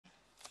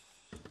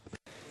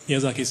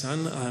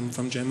Miyazaki-san. I'm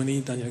from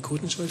Germany, Daniel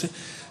Kotenschulte.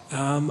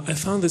 I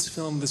found this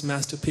film, this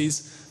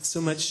masterpiece,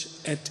 so much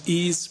at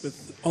ease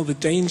with all the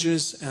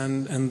dangers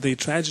and the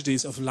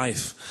tragedies of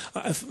life.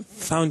 I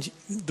found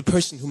the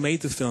person who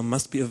made the film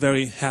must be a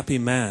very happy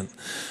man.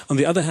 On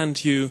the other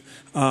hand, you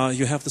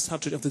have the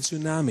subject of the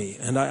tsunami,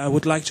 and I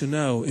would like to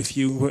know if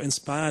you were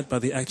inspired by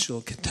the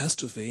actual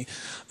catastrophe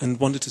and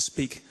wanted to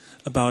speak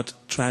about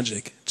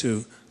tragic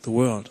to the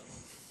world.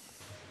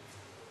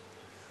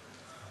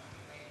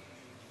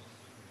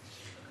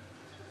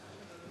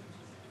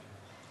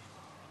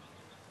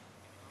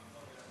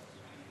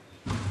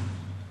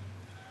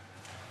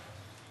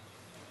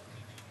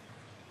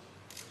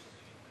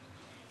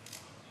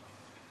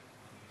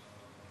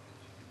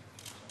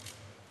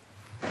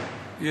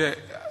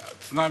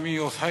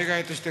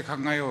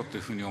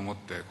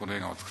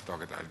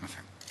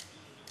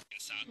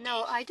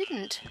 No, I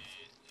didn't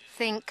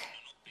think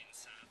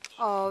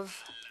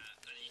of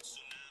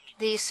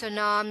the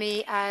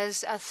tsunami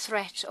as a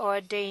threat or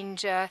a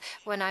danger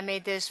when I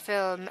made this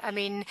film. I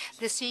mean,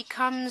 the sea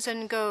comes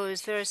and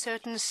goes. There are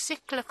certain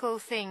cyclical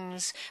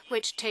things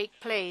which take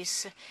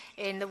place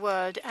in the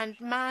world,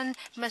 and man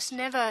must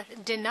never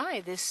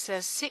deny this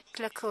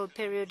cyclical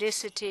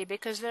periodicity,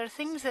 because there are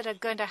things that are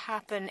going to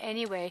happen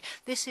anyway.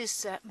 This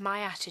is my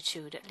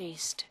attitude, at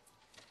least.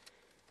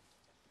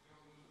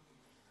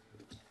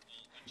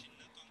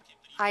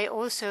 I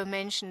also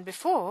mentioned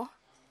before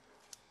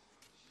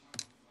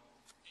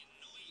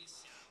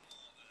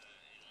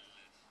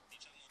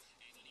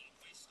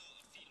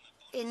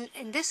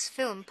in this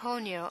film,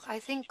 Ponyo, I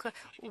think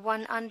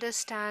one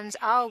understands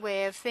our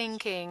way of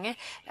thinking,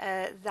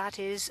 that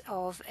is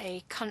of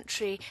a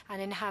country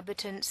and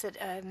inhabitants that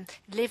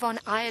live on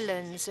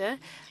islands.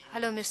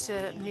 Hello,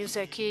 Mr.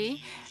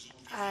 Miyazaki.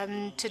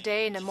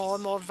 Today, in a more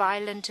and more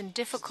violent and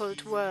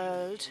difficult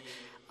world,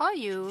 are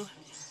you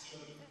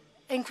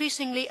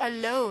increasingly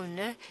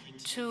alone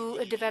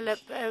to develop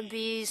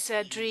these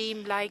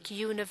dream-like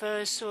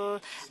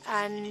universal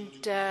and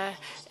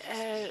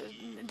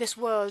this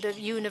world of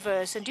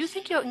universe? And do you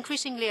think you're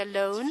increasingly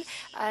alone?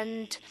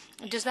 And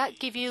does that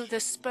give you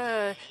the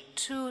spur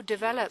to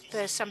develop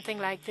something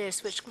like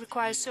this, which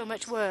requires so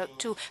much work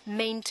to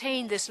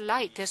maintain this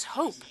light, this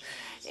hope,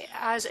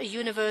 as a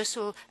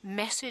universal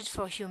message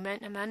for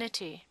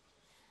humanity?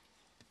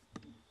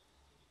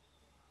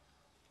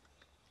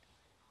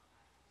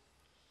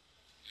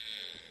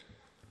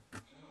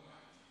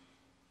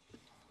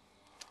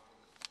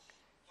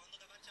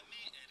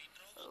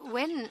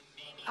 When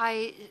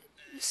I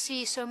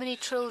see so many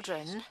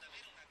children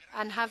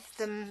and have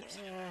them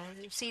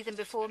see them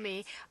before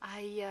me,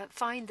 I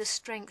find the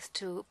strength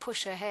to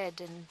push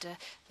ahead and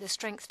the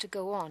strength to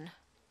go on.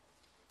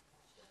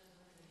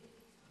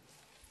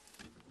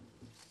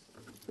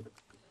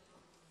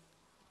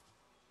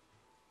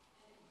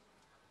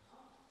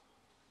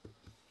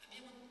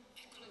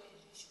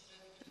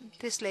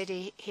 This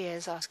lady here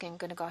is asking,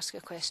 going to ask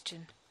a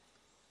question.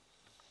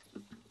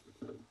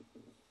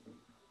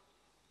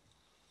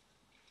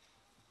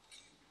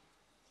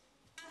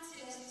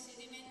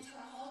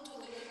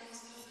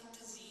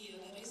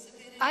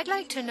 I'd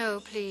like to know,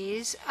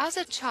 please, as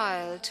a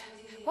child,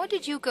 what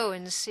did you go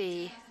and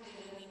see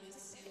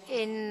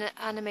in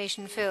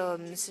animation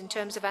films, in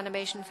terms of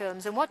animation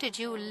films, and what did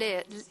you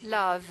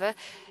love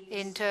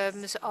in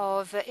terms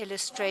of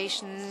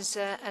illustrations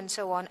and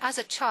so on? As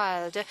a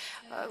child,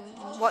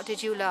 what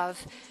did you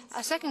love?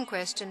 A second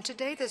question.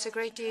 Today there's a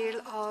great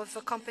deal of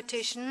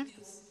competition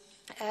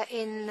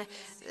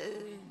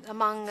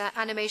among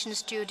animation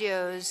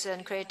studios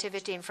and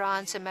creativity in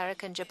France,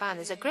 America, and Japan.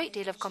 There's a great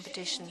deal of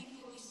competition.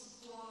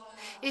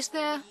 Is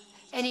there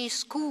any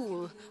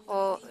school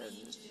or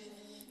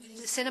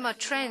cinema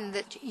trend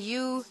that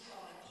you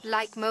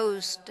like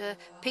most,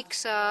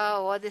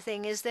 Pixar or other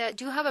thing?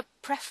 Do you have a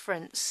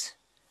preference?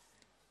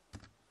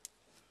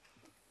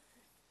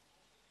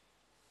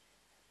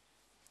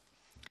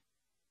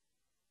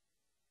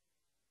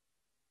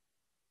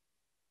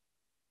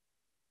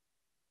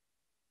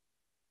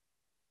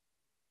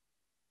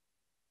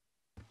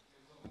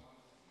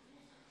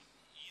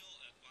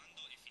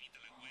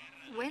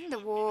 When the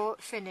war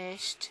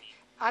finished,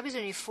 I was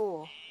only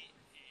 4.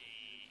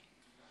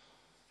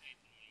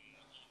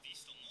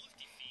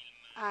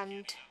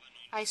 And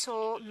I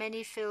saw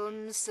many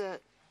films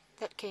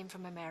that came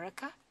from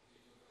America.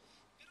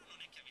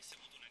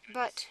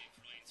 But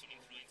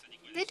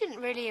they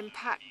didn't really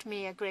impact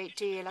me a great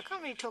deal. I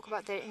can't really talk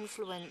about their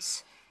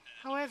influence.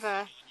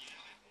 However,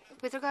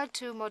 with regard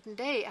to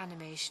modern-day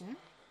animation,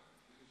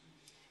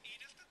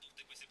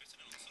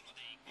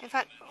 in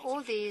fact,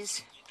 all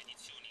these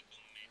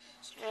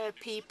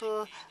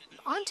people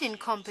aren't in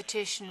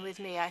competition with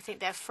me. I think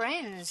they're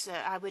friends,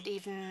 I would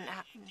even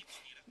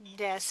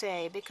dare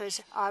say, because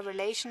our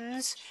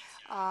relations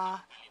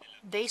are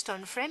based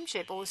on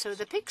friendship. Also,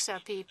 the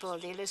Pixar people,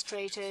 the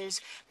illustrators,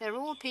 they're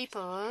all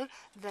people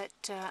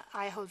that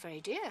I hold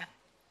very dear.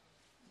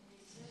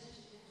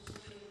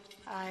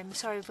 I'm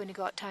sorry, we've only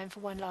got time for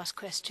one last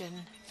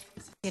question.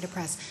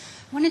 Press.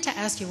 I wanted to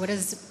ask you, what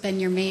has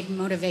been your main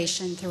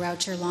motivation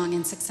throughout your long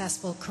and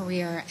successful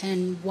career,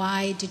 and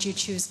why did you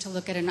choose to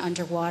look at an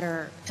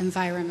underwater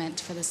environment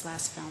for this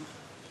last film?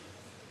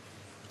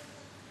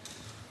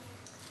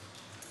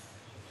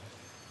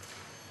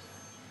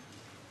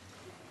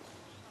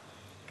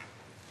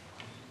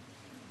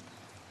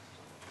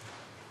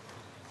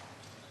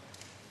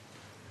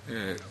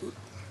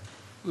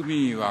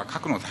海は描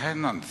くの大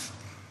変なんです。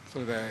そ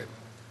れで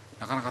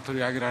なかなか取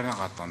り上げられな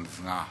かったんで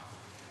すが、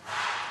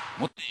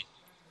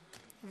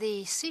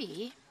The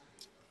sea,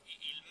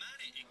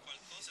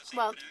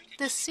 well,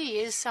 the sea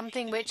is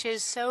something which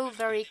is so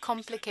very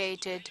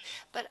complicated,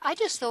 but I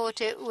just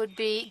thought it would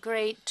be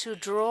great to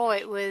draw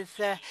it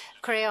with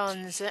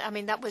crayons. I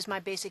mean, that was my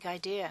basic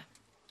idea.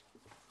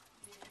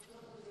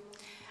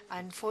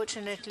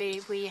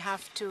 Unfortunately, we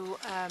have to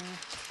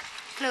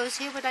close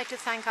here. We'd like to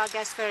thank our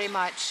guests very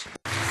much.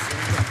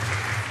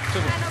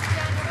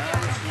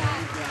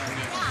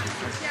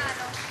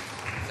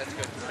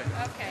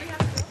 Okay.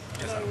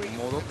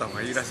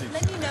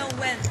 Let me know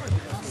when.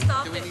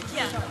 Stop it.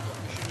 Yeah.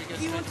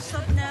 Do you want to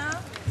stop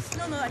now?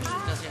 No.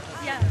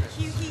 Yeah.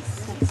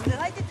 He's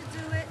delighted to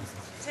do it.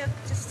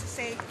 Just to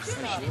say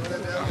stop.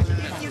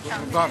 If you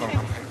can.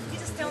 You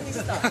just tell me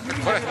stop.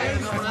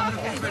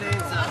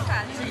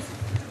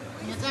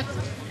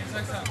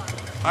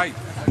はい。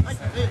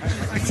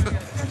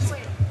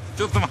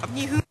ちょっと待っ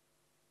て。